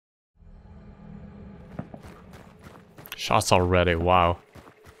Shots already, wow.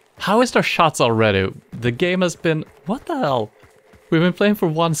 How is there shots already? The game has been... What the hell? We've been playing for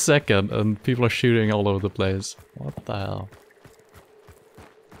 1 second and people are shooting all over the place. What the hell?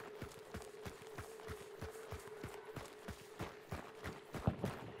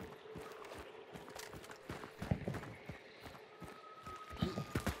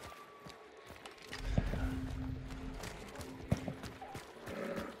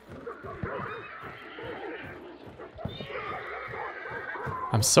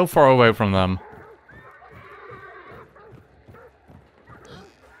 I'm so far away from them.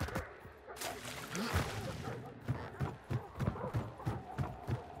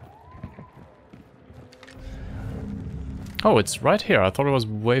 Oh, it's right here. I thought it was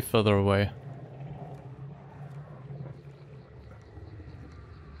way further away.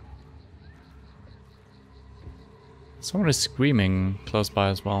 Someone is screaming close by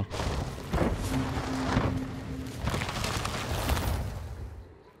as well.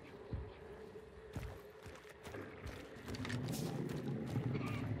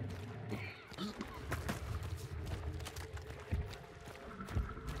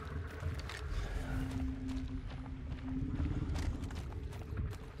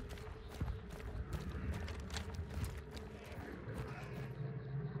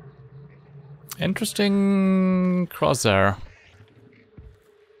 Interesting crosshair.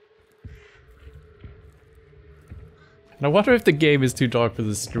 And I wonder if the game is too dark for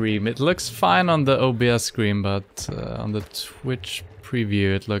the stream. It looks fine on the OBS screen, but on the Twitch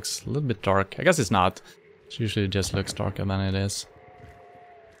preview it looks a little bit dark. I guess it's not. It usually just looks darker than it is.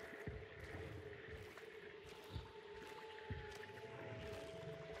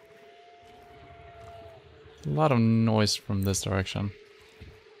 A lot of noise from this direction.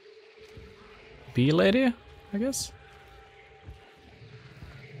 Bee lady, I guess?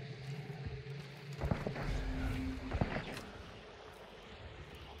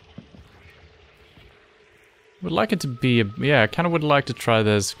 Would like it to be a... Yeah, I kind of would like to try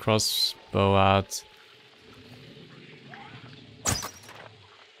this crossbow out.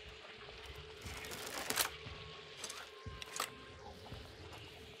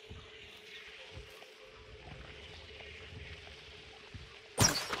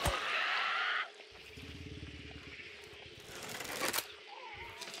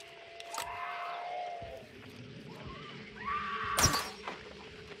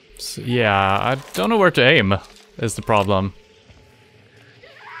 Yeah, I don't know where to aim, is the problem.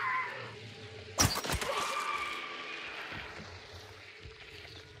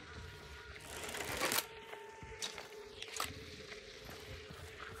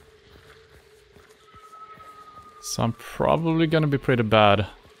 So I'm probably gonna be pretty bad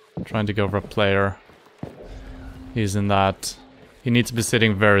trying to go for a player. He's in that. He needs to be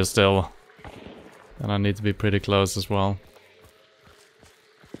sitting very still. And I need to be pretty close as well.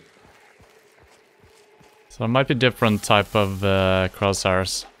 So it might be different type of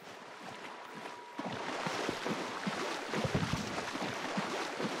crosshairs.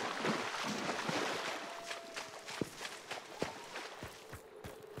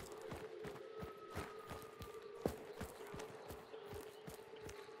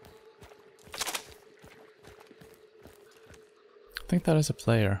 I think that is a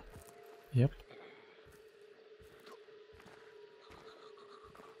player. Yep.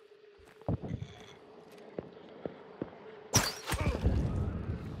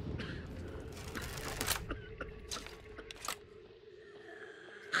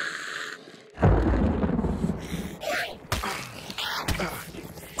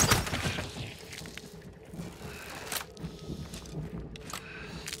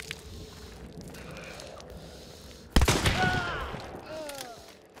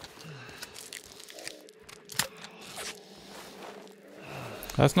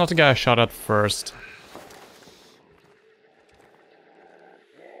 That's not the guy I shot at first.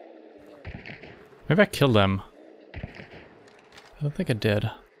 Maybe I killed him. I don't think I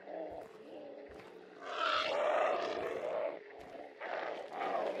did.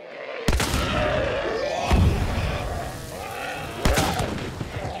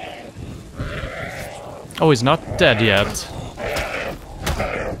 Oh, he's not dead yet.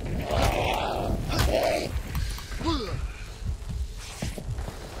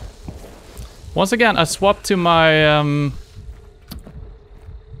 Once again, I swapped to my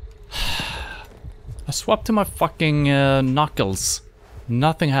I swapped to my fucking knuckles.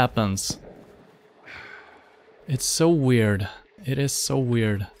 Nothing happens. It's so weird. It is so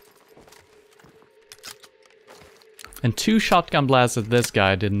weird. And 2 shotgun blasts at this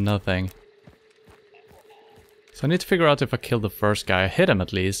guy did nothing. So I need to figure out if I killed the first guy. I hit him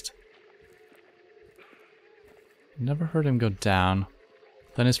at least. Never heard him go down.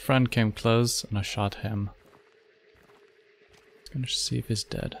 Then his friend came close and I shot him. Gonna see if he's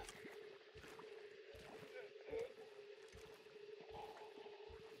dead.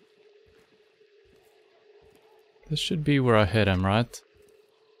 This should be where I hit him, right?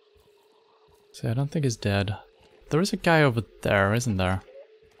 See, I don't think he's dead. There is a guy over there, isn't there?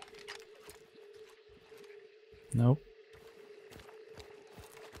 Nope.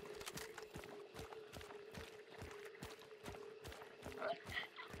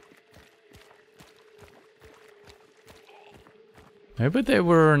 Maybe they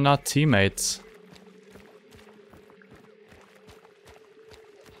were not teammates.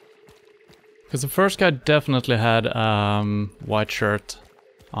 Because the first guy definitely had white shirt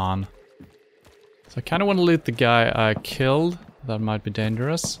on. So I kind of want to loot the guy I killed. That might be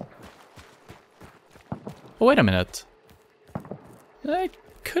dangerous. Oh, wait a minute. It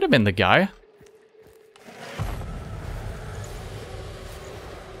could have been the guy.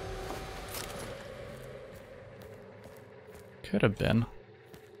 Could have been.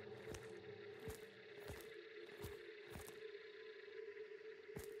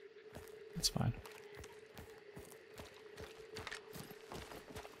 That's fine.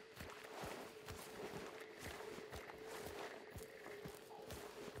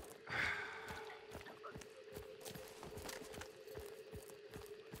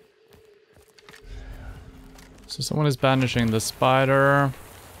 So someone is banishing the spider.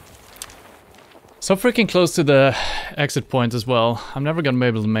 So freaking close to the exit point as well. I'm never gonna be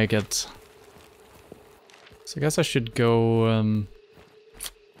able to make it. So I guess I should go...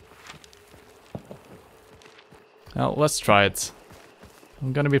 Well, let's try it.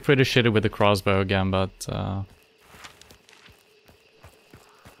 I'm gonna be pretty shitty with the crossbow again, but...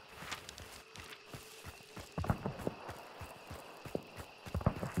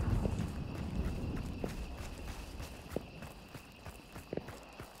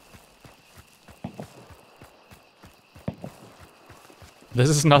 This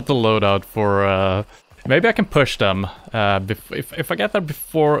is not the loadout for... Maybe I can push them. If I get there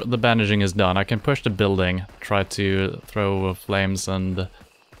before the bandaging is done, I can push the building, try to throw flames and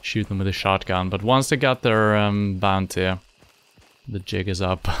shoot them with a shotgun. But once they got their bounty, the jig is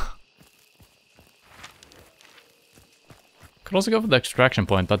up. Could also go for the extraction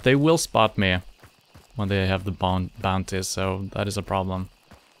point, but they will spot me when they have the bounty, so that is a problem.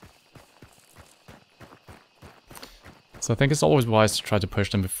 So I think it's always wise to try to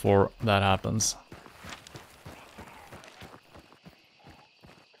push them before that happens.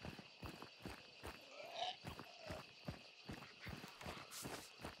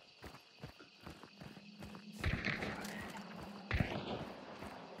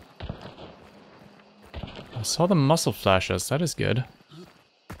 I saw the muzzle flashes, that is good.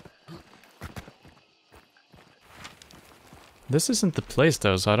 This isn't the place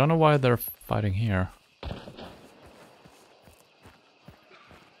though, so I don't know why they're fighting here.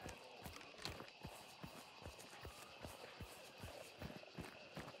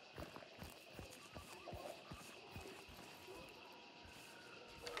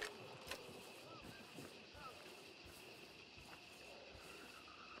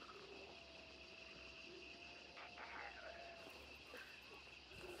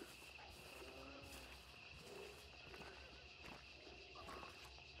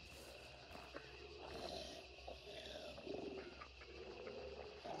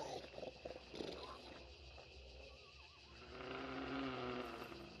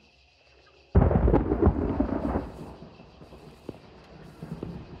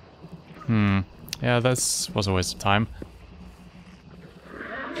 Yeah, this was a waste of time.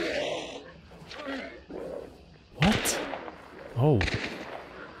 What? Oh.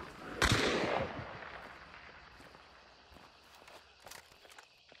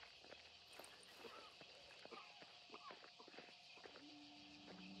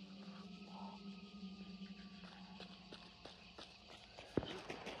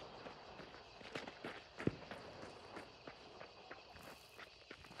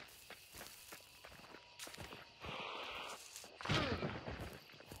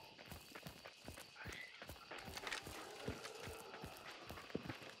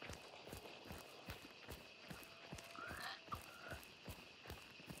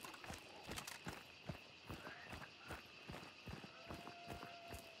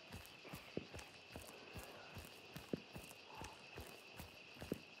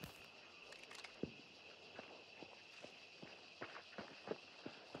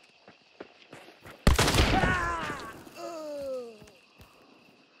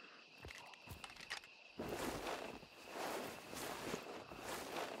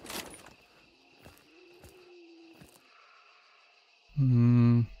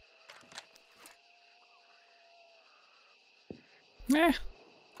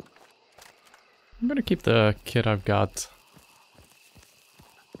 gonna keep the kit I've got.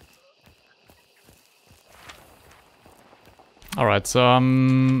 Alright,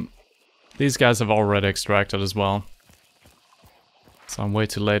 so these guys have already extracted as well. So I'm way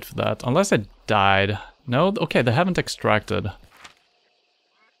too late for that. Unless I died. No, okay, they haven't extracted.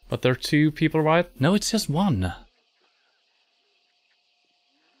 But there are 2 people, right? No, it's just 1.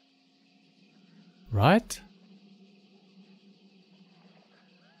 Right?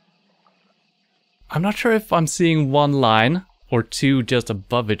 I'm not sure if I'm seeing 1 line or 2 just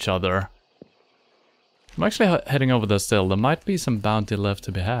above each other. I'm actually heading over there still. There might be some bounty left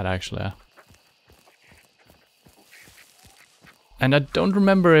to be had, actually. And I don't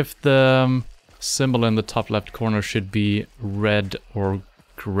remember if the symbol in the top left corner should be red or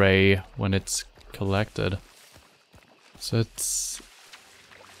gray when it's collected. So it's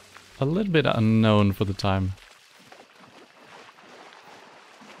a little bit unknown for the time.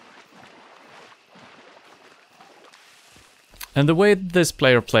 And the way this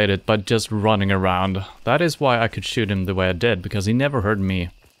player played it, by just running around, that is why I could shoot him the way I did, because he never heard me.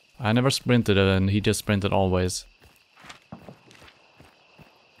 I never sprinted and he just sprinted always.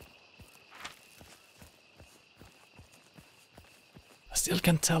 I still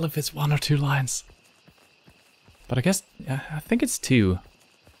can't tell if it's 1 or 2 lines. But I guess, I think it's 2.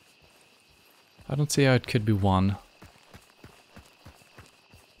 I don't see how it could be 1.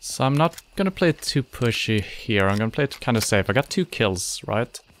 So I'm not gonna play it too pushy here. I'm gonna play it kind of safe. I got 2 kills,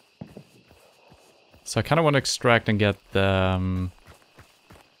 right? So I kind of want to extract and get some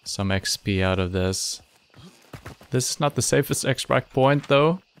XP out of this. This is not the safest extract point,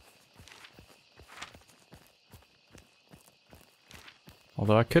 though.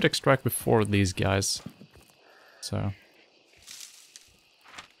 Although I could extract before these guys. So...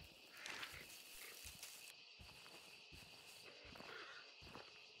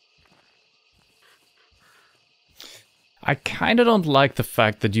 I kinda don't like the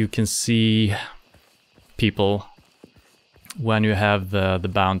fact that you can see people when you have the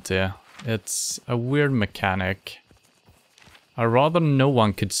bounty. It's a weird mechanic. I'd rather no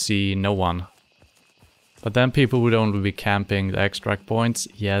one could see no one. But then people would only be camping the extract points,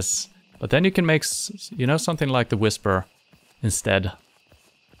 yes. But then you can make, you know, something like the Whisper instead.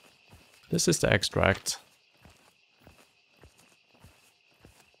 This is the extract.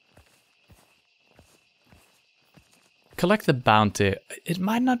 Collect the bounty. It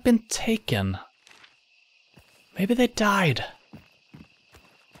might not have been taken. Maybe they died.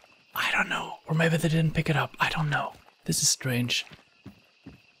 I don't know. Or maybe they didn't pick it up. I don't know. This is strange.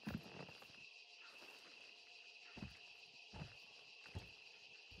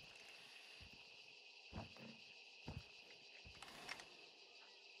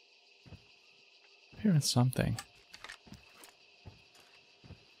 I'm hearing something.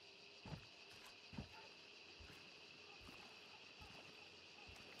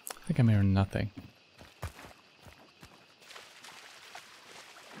 I think I'm hearing nothing.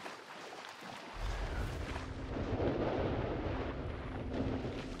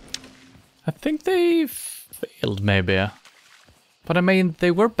 I think they failed, maybe. But I mean,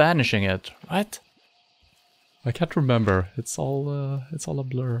 they were banishing it, right? I can't remember. It's all a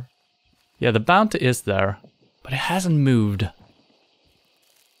blur. Yeah, the bounty is there, but it hasn't moved.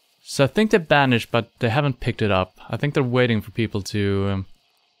 So I think they banished, but they haven't picked it up. I think they're waiting for people to...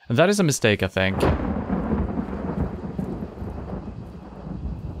 and that is a mistake, I think.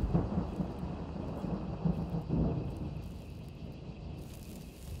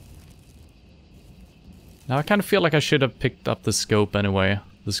 Now I kind of feel like I should have picked up the scope anyway,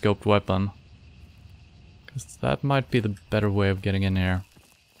 the scoped weapon. Because that might be the better way of getting in here.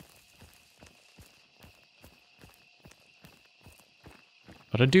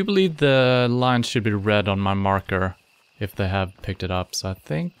 But I do believe the lines should be red on my marker if they have picked it up, so I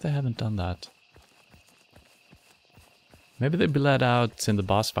think they haven't done that. Maybe they bled out in the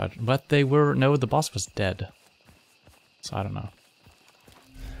boss fight, but they were... no, the boss was dead. So I don't know.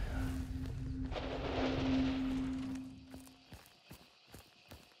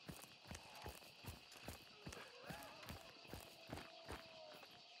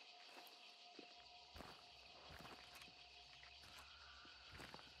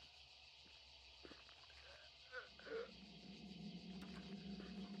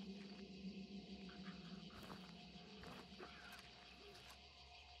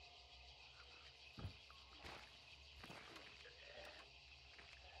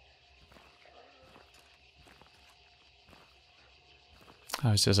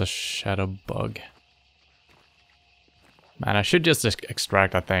 Oh, it's just a shadow bug. Man, I should just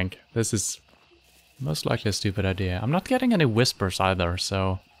extract, I think. This is most likely a stupid idea. I'm not getting any whispers either,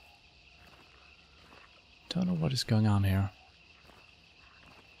 so... Don't know what is going on here.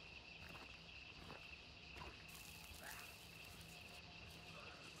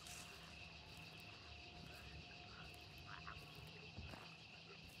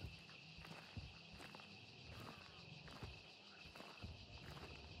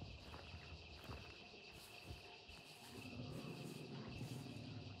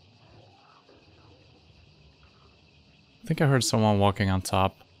 I think I heard someone walking on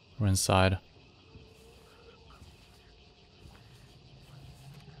top or inside.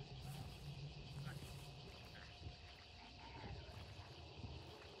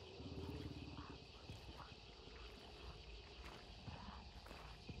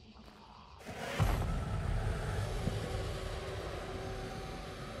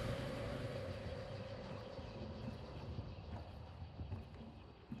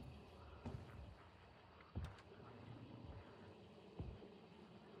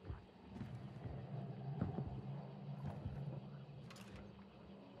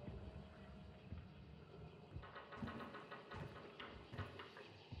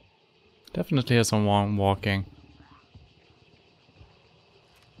 Definitely has someone walking.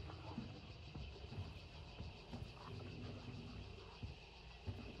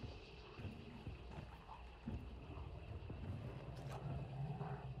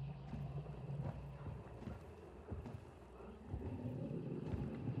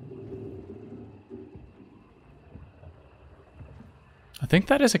 I think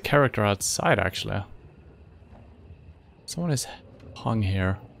that is a character outside, actually. Someone is hung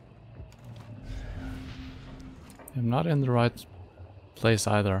here. I'm not in the right place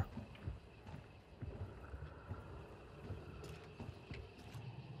either.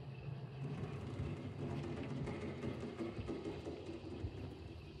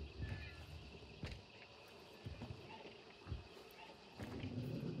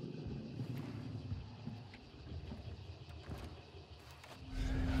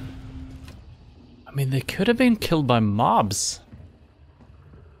 I mean, they could have been killed by mobs.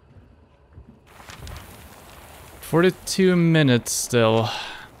 42 minutes still.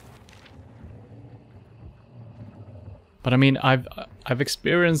 But I mean, I've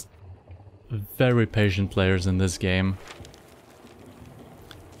experienced very patient players in this game.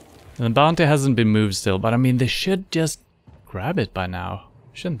 And the bounty hasn't been moved still, but I mean, they should just grab it by now,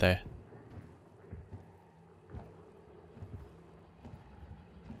 shouldn't they?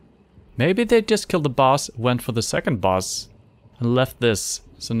 Maybe they just killed the boss, went for the second boss, and left this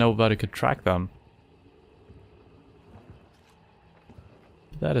so nobody could track them.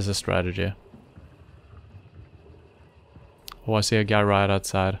 That is a strategy. Oh, I see a guy right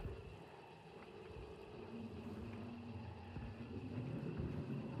outside.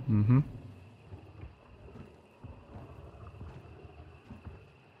 Mm-hmm.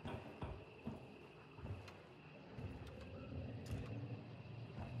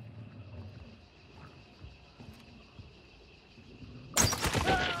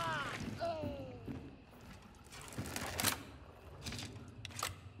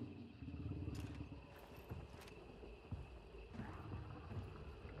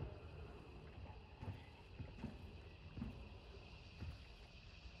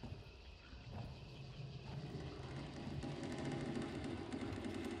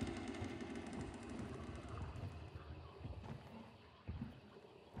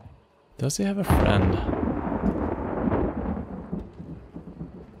 Does he have a friend?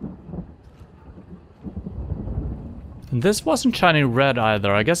 And this wasn't shining red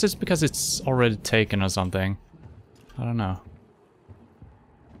either. I guess it's because it's already taken or something. I don't know.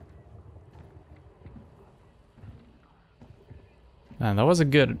 Man, that was a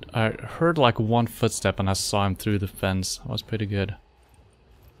good... I heard like one footstep and I saw him through the fence. That was pretty good.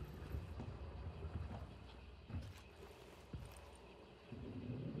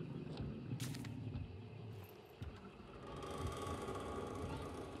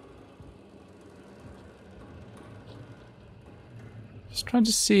 Just trying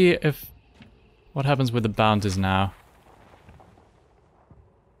to see if... what happens with the bounties now.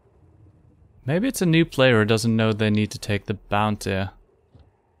 Maybe it's a new player who doesn't know they need to take the bounty.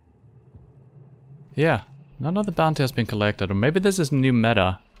 Yeah, none of the bounty has been collected. Or maybe this is new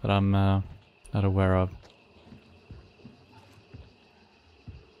meta that I'm not aware of.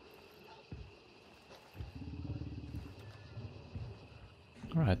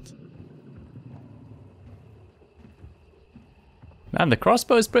 Alright. Man, the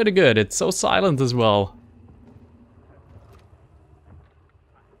crossbow is pretty good. It's so silent as well.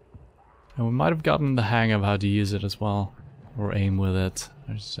 And we might have gotten the hang of how to use it as well. Or aim with it,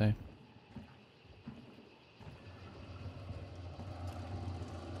 I should say.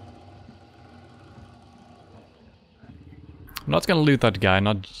 I'm not gonna loot that guy,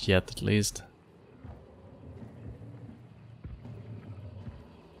 not yet at least.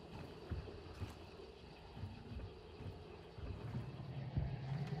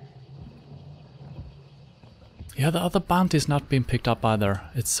 Yeah, the other bounty's not being picked up either.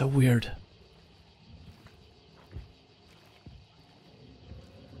 It's so weird.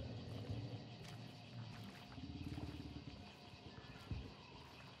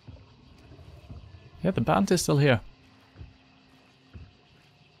 Yeah, the bounty's still here.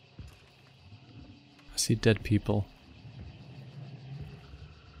 I see dead people.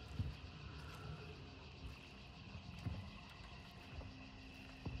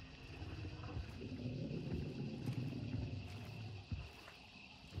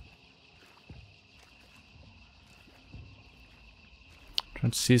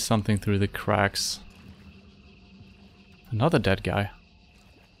 Trying to see something through the cracks. Another dead guy.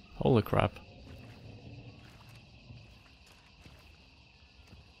 Holy crap.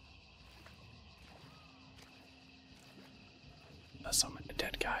 There's so many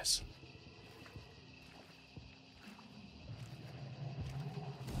dead guys.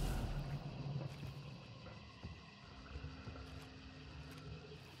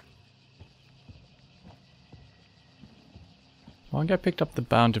 One guy picked up the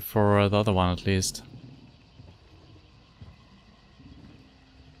bounty for the other one at least.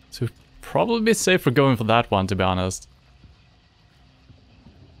 So we'd probably be safer going for that one, to be honest.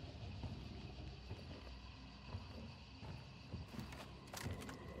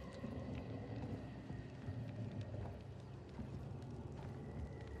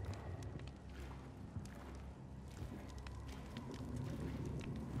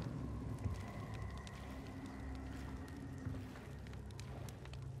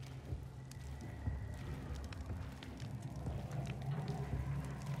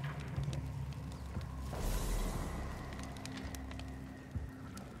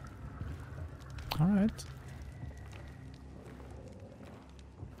 All right.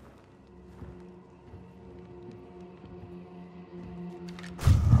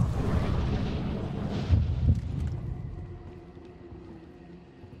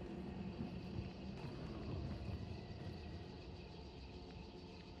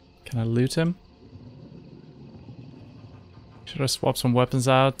 Can I loot him? Should I swap some weapons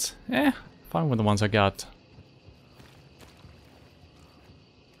out? Fine with the ones I got.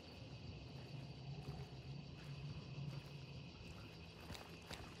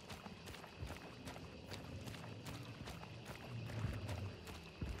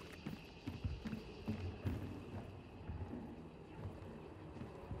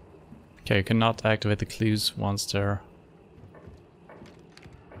 Okay, you cannot activate the clues once they're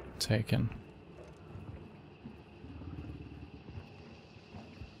taken.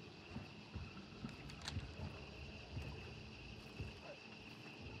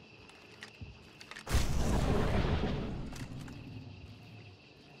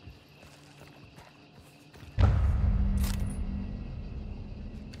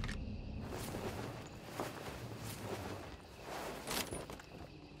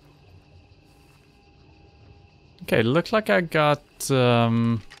 Okay, looks like I got a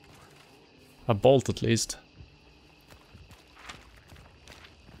bolt at least.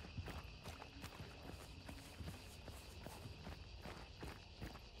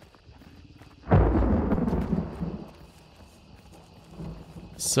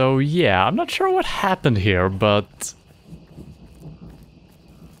 So yeah, I'm not sure what happened here, but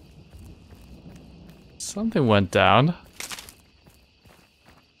something went down.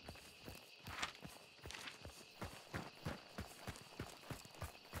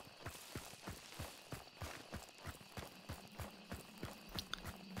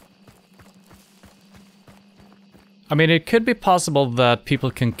 I mean, it could be possible that people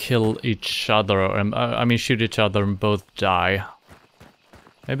can kill each other, or I mean shoot each other and both die.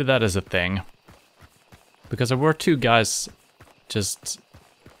 Maybe that is a thing. Because there were two guys just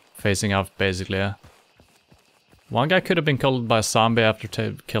facing off, basically. One guy could have been killed by a zombie after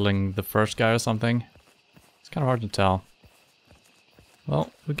killing the first guy or something. It's kind of hard to tell. Well,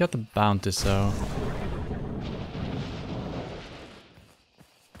 we got the bounty, so...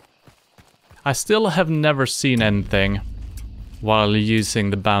 I still have never seen anything while using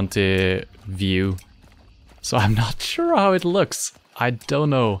the bounty view. So I'm not sure how it looks. I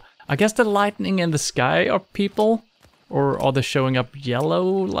don't know. I guess the lightning in the sky are people? Or are they showing up yellow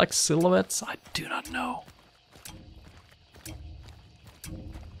like silhouettes? I do not know.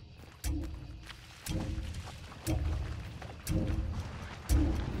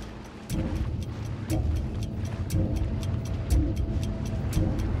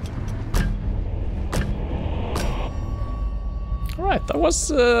 Alright, that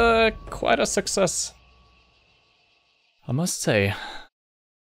was quite a success, I must say.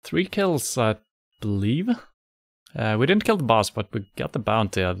 3 kills, I believe. We didn't kill the boss, but we got the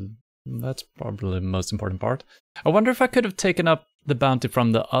bounty. That's probably the most important part. I wonder if I could have taken up the bounty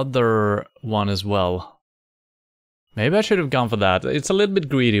from the other one as well. Maybe I should have gone for that. It's a little bit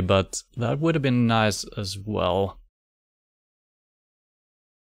greedy, but that would have been nice as well.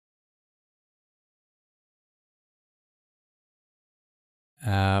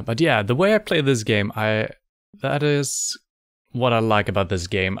 But yeah, the way I play this game, that is what I like about this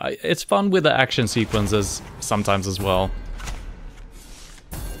game. It's fun with the action sequences sometimes as well.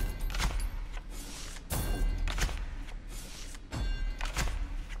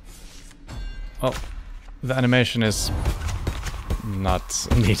 Well, the animation is not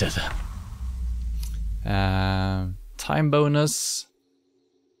needed. Time bonus.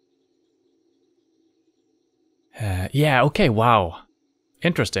 Yeah, okay, wow.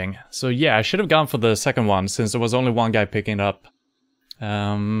 Interesting. So yeah, I should have gone for the second one since there was only one guy picking it up.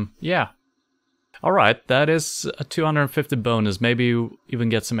 Yeah. Alright, that is a 250 bonus. Maybe you even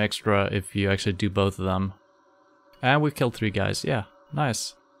get some extra if you actually do both of them. And we killed 3 guys. Yeah,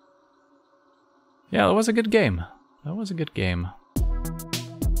 nice. Yeah, that was a good game. That was a good game.